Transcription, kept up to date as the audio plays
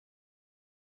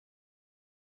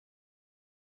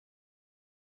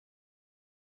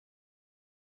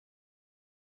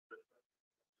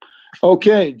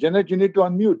Okay, Jennete, you need to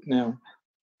unmute now.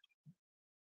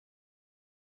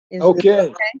 Is this Okay,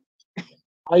 okay?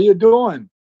 how you doing?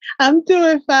 I'm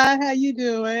doing fine. How you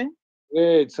doing?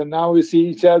 Great. So now we see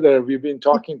each other. We've been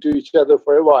talking to each other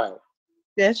for a while.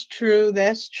 That's true.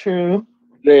 That's true.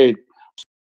 Great.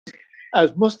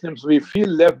 As Muslims, we feel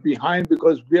left behind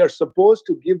because we are supposed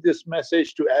to give this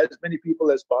message to as many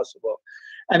people as possible.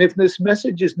 And if this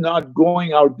message is not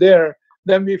going out there,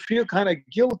 then we feel kind of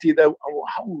guilty that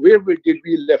where did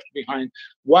we left behind?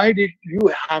 Why did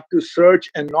you have to search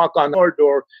and knock on our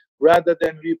door rather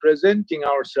than we presenting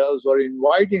ourselves or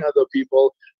inviting other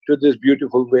people to this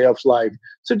beautiful way of life?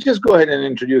 So just go ahead and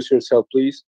introduce yourself,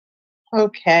 please.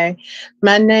 Okay.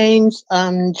 My name's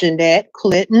Jennete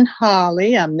Clinton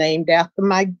Holly. I'm named after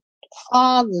my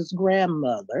father's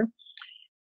grandmother.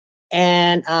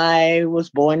 And I was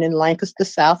born in Lancaster,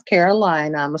 South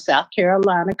Carolina. I'm a South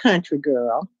Carolina country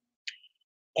girl.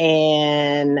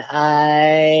 And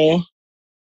I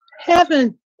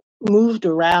haven't moved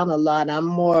around a lot. I'm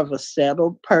more of a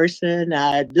settled person.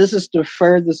 This is the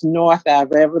furthest north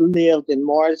I've ever lived, in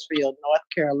Morrisville, North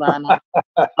Carolina.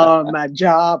 My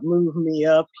job moved me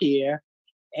up here,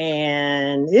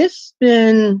 and it's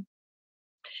been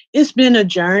a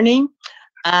journey.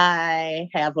 I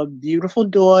have a beautiful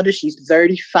daughter. She's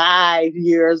 35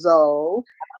 years old,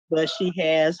 but she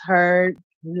has her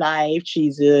life.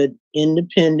 She's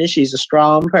independent. She's a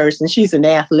strong person. She's an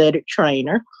athletic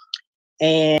trainer,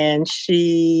 and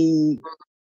she's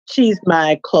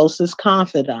my closest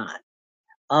confidant.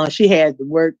 She had to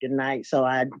work tonight, so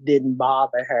I didn't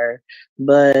bother her.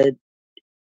 But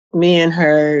me and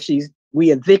her,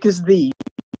 we are thick as thieves.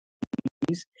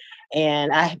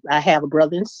 And I have a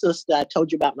brother and sister. I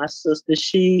told you about my sister.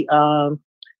 She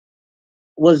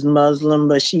was Muslim,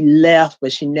 but she left,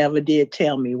 but she never did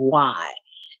tell me why.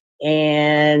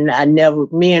 And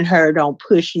me and her don't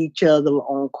push each other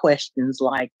on questions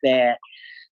like that.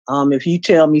 If you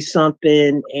tell me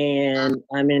something and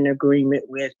I'm in agreement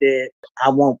with it, I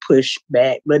won't push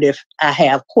back. But if I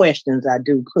have questions, I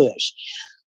do push.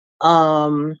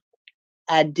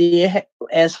 I did,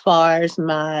 as far as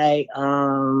my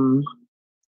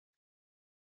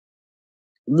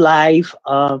life,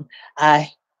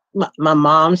 my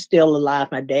mom's still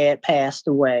alive. My dad passed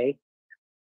away.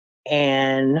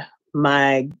 And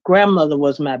my grandmother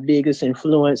was my biggest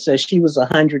influence. So she was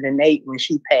 108 when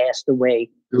she passed away.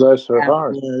 Bless her That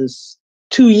heart. was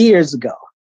 2 years ago.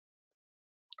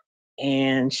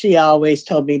 And she always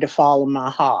told me to follow my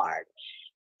heart.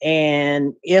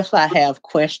 And if I have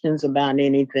questions about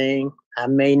anything, I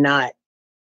may not,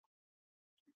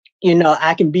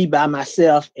 I can be by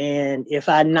myself. And if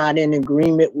I'm not in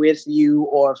agreement with you,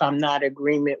 or if I'm not in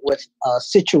agreement with a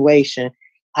situation,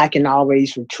 I can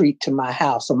always retreat to my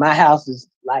house. So my house is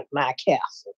like my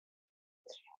castle.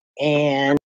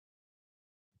 And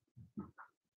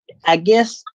I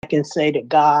guess I can say that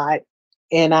God,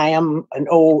 and I am an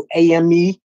old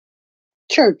AME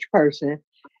church person.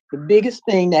 The biggest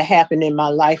thing that happened in my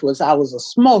life was I was a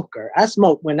smoker. I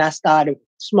smoked when I started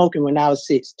smoking when I was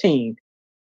 16.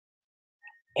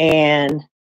 And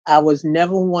I was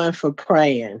never one for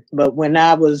praying. But when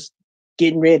I was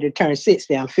getting ready to turn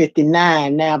 60, I'm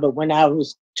 59 now, but when I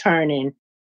was turning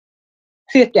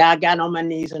 50, I got on my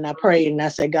knees and I prayed and I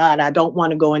said, God, I don't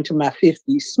want to go into my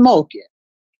 50s smoking.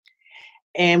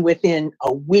 And within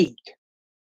a week,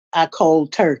 I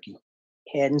cold turkey.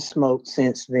 Hadn't smoked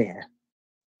since then.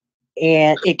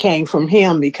 And it came from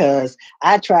him because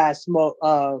I tried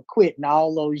quitting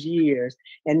all those years.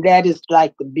 And that is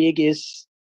like the biggest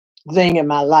thing in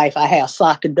my life. I have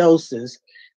sarcoidosis.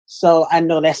 So I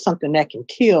know that's something that can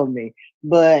kill me.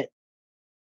 But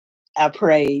I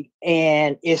prayed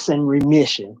and it's in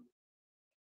remission.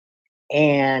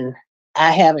 And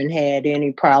I haven't had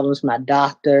any problems. My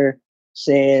doctor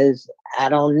says, I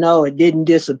don't know, it didn't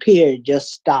disappear, it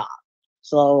just stopped.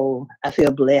 So I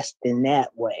feel blessed in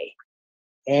that way.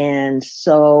 And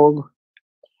so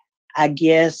I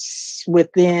guess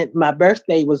my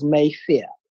birthday was May 5th.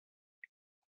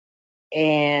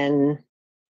 And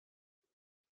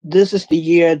this is the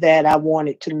year that I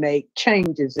wanted to make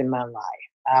changes in my life.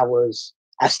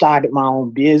 I started my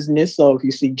own business. So if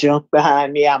you see junk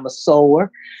behind me, I'm a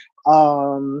sewer.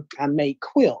 I make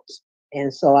quilts.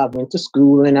 And so I went to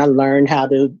school and I learned how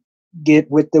to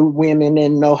get with the women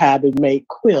and know how to make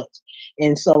quilts.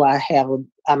 And so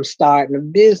I'm starting a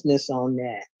business on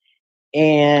that.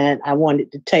 And I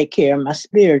wanted to take care of my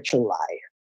spiritual life.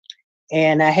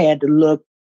 And I had to look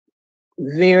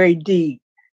very deep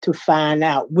to find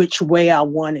out which way I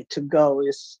wanted to go.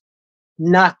 It's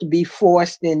not to be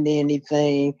forced into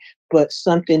anything, but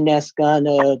something that's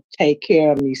gonna take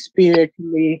care of me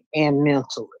spiritually and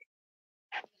mentally.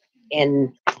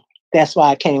 And that's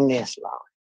why I came to Islam.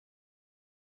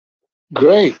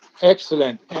 Great,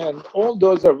 excellent. And all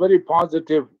those are very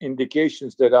positive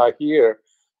indications that I hear.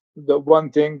 The one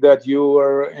thing that you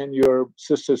are in your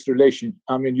sister's relation,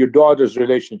 I mean, your daughter's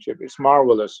relationship, is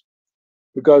marvelous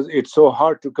because it's so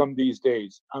hard to come these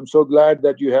days. I'm so glad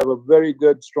that you have a very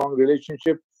good, strong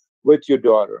relationship with your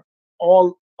daughter.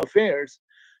 All affairs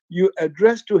you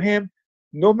address to him,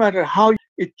 no matter how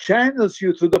it channels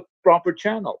you through the proper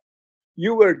channel.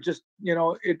 You were just,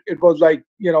 it was like,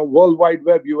 World Wide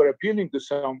Web, you were appealing to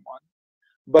someone,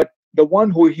 but the one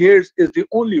who hears is the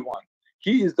only one.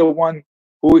 He is the one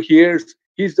who hears,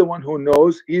 he's the one who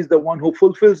knows, he's the one who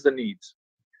fulfills the needs.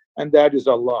 And that is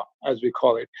Allah, as we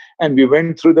call it. And we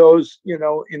went through those,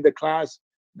 in the class,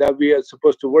 that we are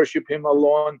supposed to worship him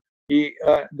alone. He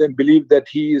then believe that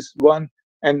he is one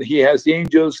and he has the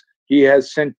angels, he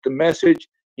has sent the message.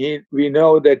 We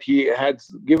know that he has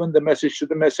given the message to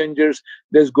the messengers.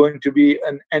 There's going to be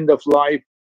an end of life.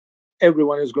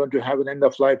 Everyone is going to have an end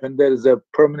of life, and there is a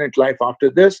permanent life after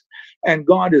this. And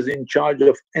God is in charge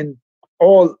of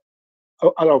all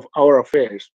of our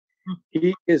affairs.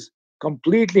 He is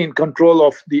completely in control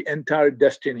of the entire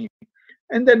destiny.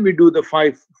 And then we do the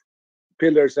 5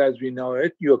 pillars as we know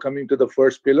it. You are coming to the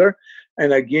first pillar.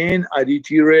 And again, I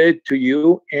reiterate to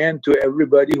you and to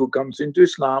everybody who comes into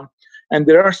Islam, and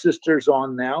there are sisters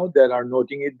on now that are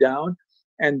noting it down,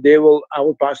 and I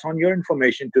will pass on your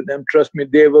information to them. Trust me,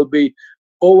 they will be,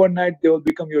 overnight, they will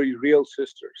become your real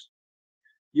sisters.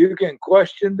 You can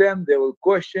question them, they will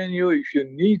question you. If you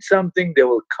need something, they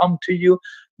will come to you.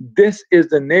 This is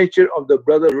the nature of the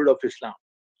brotherhood of Islam.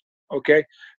 Okay?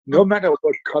 No matter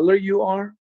what color you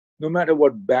are, no matter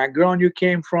what background you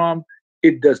came from,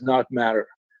 it does not matter.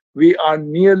 We are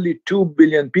nearly 2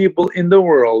 billion people in the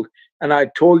world, and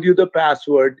I told you the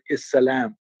password is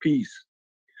salam, peace.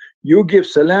 You give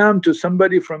salam to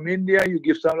somebody from India, you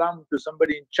give salam to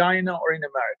somebody in China or in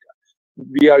America.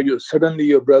 We are suddenly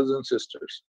your brothers and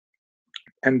sisters.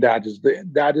 And that is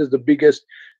the biggest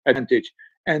advantage.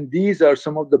 And these are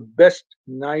some of the best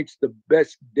nights, the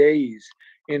best days.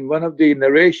 In one of the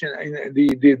narration, in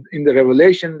the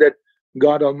revelation that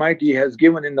God Almighty has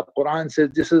given in the Quran, says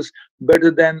this is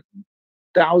better than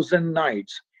 1,000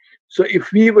 nights. So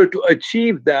if we were to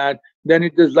achieve that, then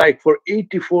it is like for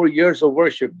 84 years of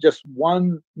worship, just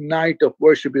one night of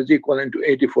worship is equivalent to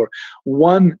 84.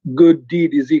 One good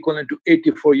deed is equivalent to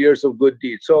 84 years of good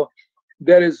deeds. So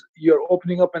you're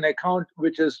opening up an account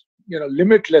which is,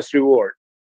 limitless reward.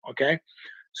 Okay.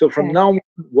 So from now on,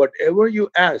 whatever you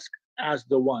ask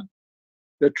the one,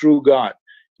 the true God.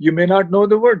 You may not know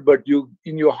the word, but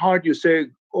in your heart you say,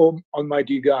 "Oh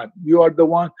Almighty God, you are the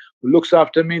one who looks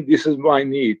after me. This is my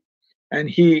need," and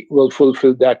He will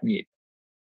fulfill that need.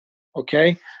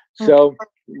 Okay. So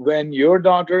when your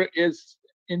daughter is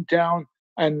in town,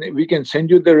 and we can send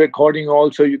you the recording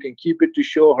also, you can keep it to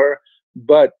show her,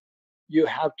 but you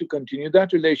have to continue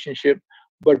that relationship.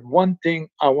 But one thing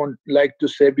I want like to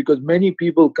say, because many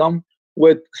people come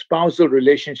with spousal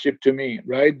relationship to me,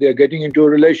 right? They're getting into a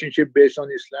relationship based on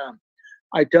Islam.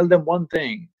 I tell them one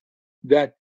thing,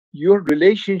 that your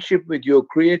relationship with your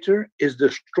Creator is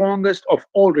the strongest of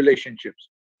all relationships.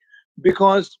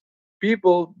 Because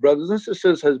people, brothers and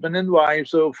sisters, husband and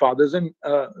wives, or fathers and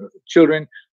children,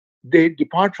 they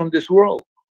depart from this world.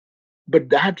 But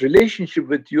that relationship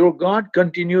with your God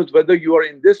continues whether you are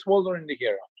in this world or in the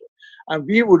hereafter. And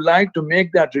we would like to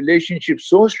make that relationship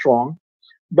so strong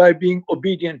by being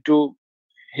obedient to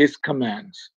His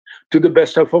commands to the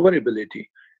best of our ability.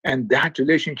 And that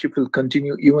relationship will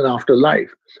continue even after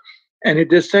life. And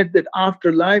it is said that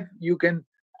after life, you can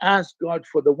ask God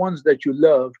for the ones that you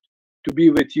loved to be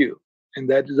with you. And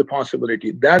that is a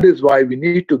possibility. That is why we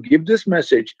need to give this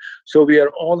message so we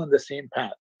are all on the same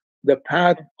path. The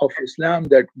path of Islam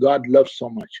that God loves so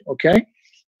much. Okay?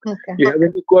 Okay. You have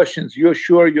any questions? You're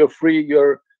sure you're free,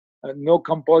 you're no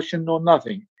compulsion, no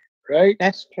nothing, right?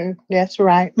 That's true. That's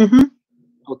right.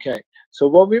 Okay. So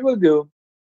what we will do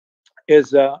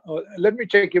is, let me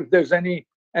check if there's any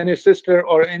sister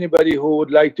or anybody who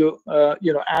would like to,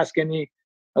 ask any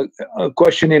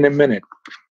question in a minute.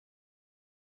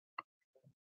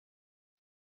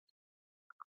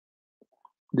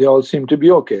 They all seem to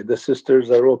be okay. The sisters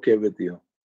are okay with you.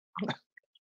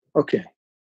 Okay.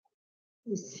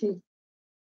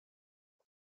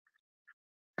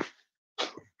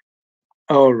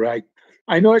 All right.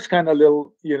 I know it's kind of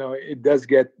little, it does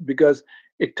get, because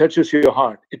it touches your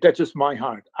heart. It touches my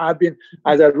heart. I've been,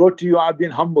 as I wrote to you, I've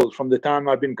been humbled from the time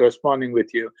I've been corresponding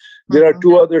with you. There are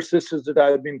two other sisters that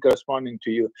I've been corresponding to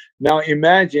you. Now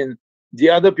imagine the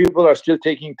other people are still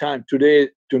taking time.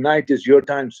 Tonight is your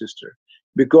time, sister,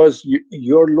 because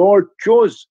your Lord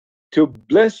chose to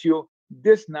bless you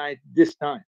this night, this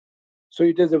time. So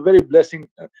it is a very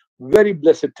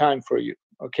blessed time for you.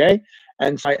 Okay.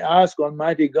 And so I ask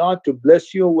Almighty God to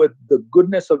bless you with the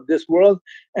goodness of this world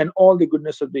and all the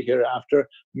goodness of the hereafter.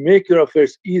 Make your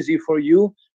affairs easy for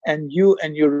you and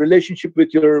your relationship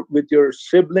with your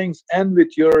siblings and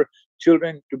with your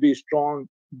children to be strong,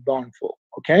 bountiful.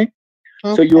 Okay.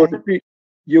 So you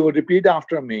will repeat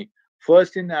after me,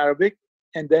 first in Arabic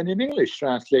and then in English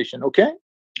translation. Okay.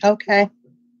 Okay.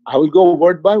 I will go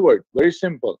word by word. Very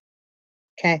simple.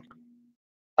 Okay.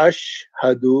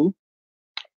 Ashhadu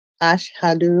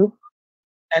Ashhadu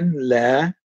an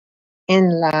la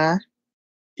in la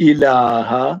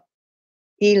ilaha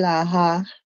ilaha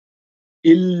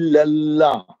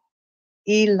illallah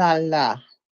illallah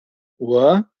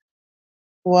wa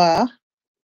wa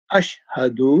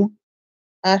ashhadu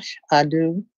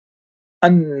ashhadu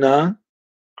anna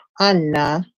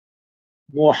anna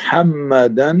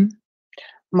Muhammadan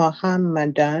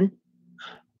Muhammadan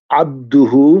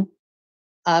abduhu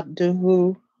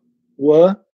abduhu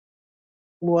wa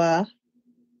wa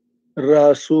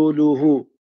rasuluhu.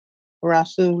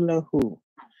 rasuluhu.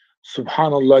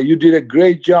 Subhanallah, you did a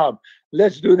great job.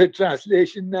 Let's do the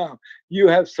translation now. You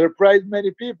have surprised many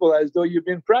people as though you've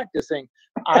been practicing.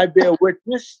 I bear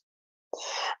witness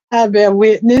I bear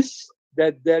witness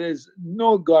that there is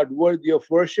no God worthy of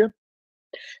worship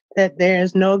that there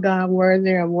is no God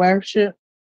worthy of worship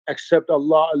except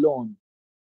Allah alone,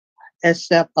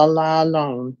 except Allah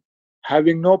alone,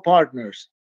 having no partners.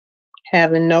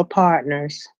 having no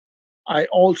partners. I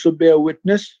also bear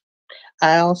witness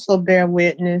I also bear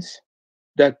witness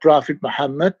that Prophet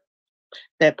Muhammad,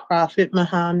 that Prophet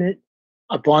Muhammad,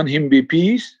 upon him be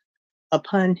peace,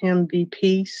 upon him be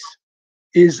peace,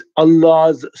 is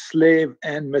Allah's slave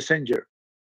and messenger.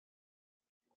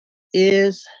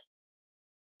 is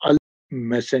Allah's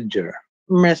messenger.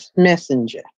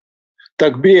 messenger.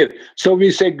 Takbir. So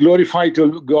we say glorify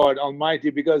to God Almighty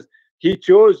because He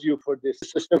chose you for this.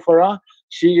 Sister Farah,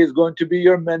 she is going to be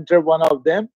your mentor, one of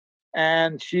them,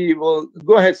 and she will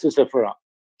go ahead, Sister Farah.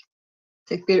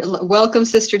 Welcome,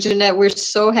 Sister Jennete. We're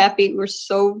so happy. We're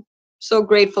so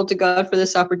grateful to God for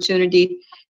this opportunity.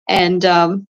 And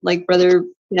like Brother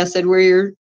said, we're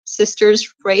your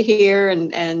sisters right here,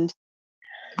 and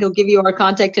he'll give you our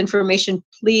contact information.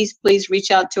 Please reach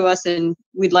out to us, and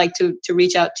we'd like to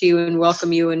reach out to you and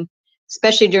welcome you, and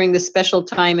especially during this special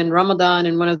time in Ramadan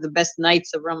and one of the best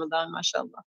nights of Ramadan,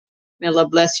 mashallah. May Allah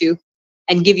bless you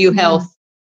and give you health.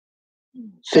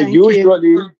 So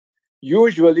usually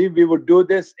we would do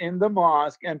this in the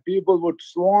mosque and people would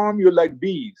swarm you like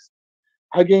bees,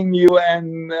 hugging you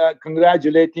and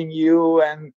congratulating you,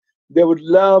 and they would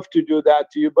love to do that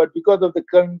to you. But because of the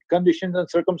current conditions and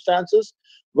circumstances,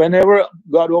 whenever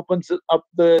God opens up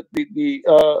the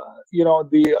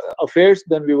affairs,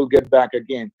 then we will get back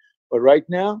again. But right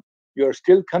now, you're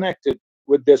still connected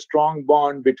with the strong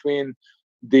bond between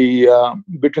the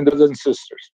brothers and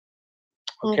sisters.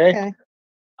 Okay.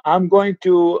 I'm going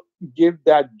to give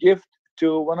that gift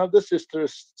to one of the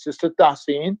sisters, Sister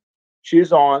Tahseen.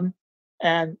 She's on,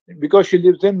 and because she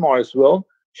lives in Morrisville,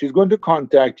 she's going to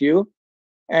contact you.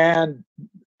 And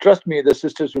trust me, the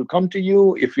sisters will come to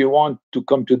you. If you want to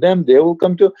come to them, they will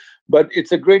come to. But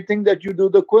it's a great thing that you do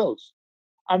the quills.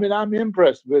 I mean, I'm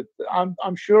impressed with.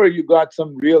 I'm sure you got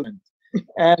some real.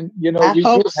 And I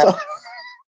hope so.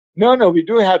 We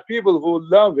do have people who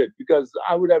love it, because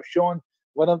I would have shown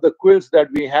one of the quilts that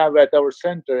we have at our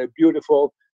center, a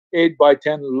beautiful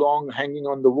 8x10 long, hanging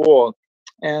on the wall,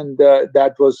 and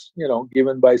that was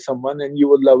given by someone, and you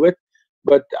would love it.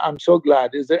 But I'm so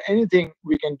glad. Is there anything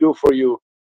we can do for you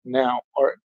now,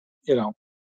 or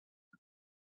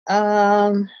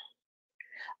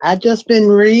I just been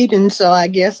reading, so I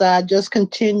guess I just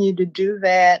continue to do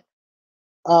that.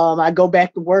 I go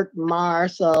back to work tomorrow,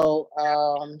 so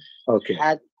okay.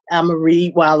 I'm gonna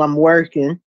read while I'm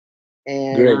working,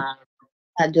 and great.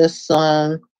 I just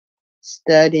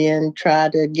study and try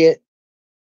to get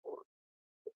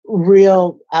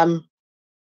real.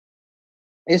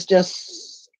 It's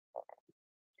just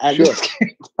I sure. just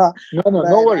can't talk.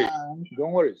 No worries.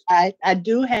 Don't worry. I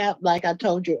do have, like I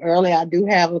told you earlier, I do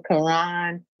have a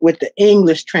Quran with the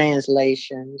English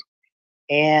translations,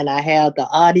 and I have the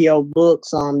audio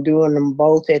books. So I'm doing them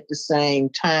both at the same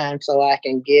time so I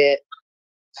can get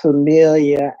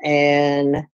familiar.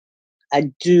 And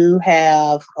I do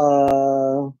have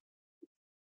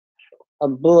a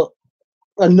book,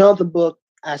 another book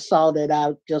I saw that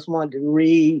I just wanted to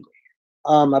read,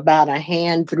 about a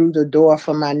hand through the door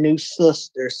for my new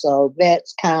sister. So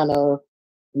that's kind of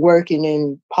working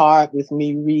in part with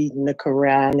me reading the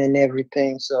Quran and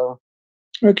everything. So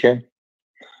Okay.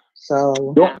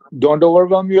 so Don't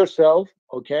overwhelm yourself.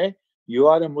 Okay. You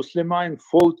are a Muslimah in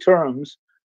full terms,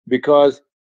 because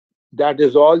that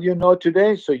is all you know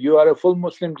today. So you are a full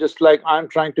Muslim, just like I'm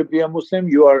trying to be a Muslim.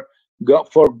 You are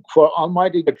for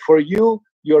Almighty God. For you,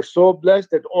 you're so blessed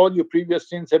that all your previous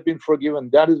sins have been forgiven.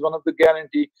 That is one of the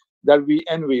guarantee that we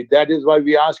envy. That is why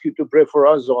we ask you to pray for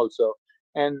us also.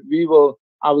 And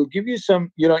I will give you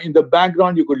some, in the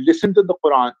background, you could listen to the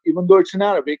Quran, even though it's in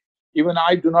Arabic. Even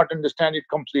I do not understand it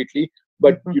completely,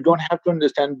 but you don't have to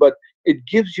understand. But it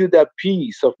gives you that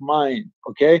peace of mind.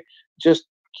 Okay, just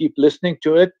keep listening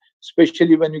to it,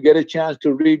 especially when you get a chance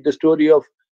to read the story of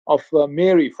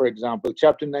Mary, for example,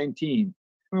 chapter 19.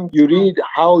 You read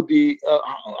how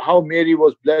Mary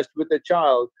was blessed with a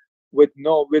child with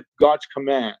God's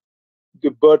command,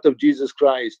 the birth of Jesus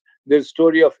Christ. There's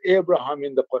story of Abraham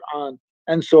in the Quran,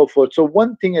 and so forth. So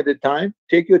one thing at a time.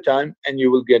 Take your time, and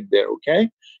you will get there. Okay.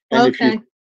 And if you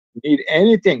need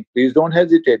anything, please don't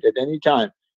hesitate at any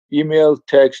time. Email,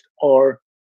 text, or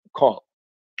call.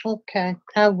 Okay,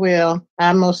 I will.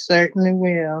 I most certainly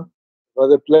will. It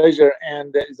was a pleasure.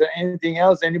 And is there anything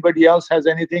else? Anybody else has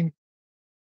anything?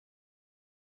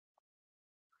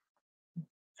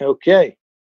 Okay.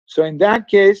 So in that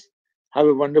case, have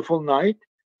a wonderful night.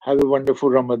 Have a wonderful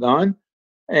Ramadan,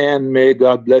 and may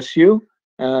God bless you,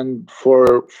 and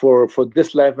for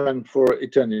this life and for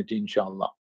eternity, inshallah.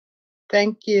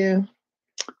 Thank you.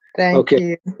 Thank Okay.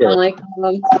 you.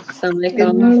 Assalamualaikum.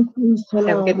 Assalamualaikum.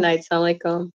 Have a good night.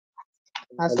 Assalamualaikum.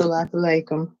 Assalamu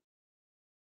alaikum.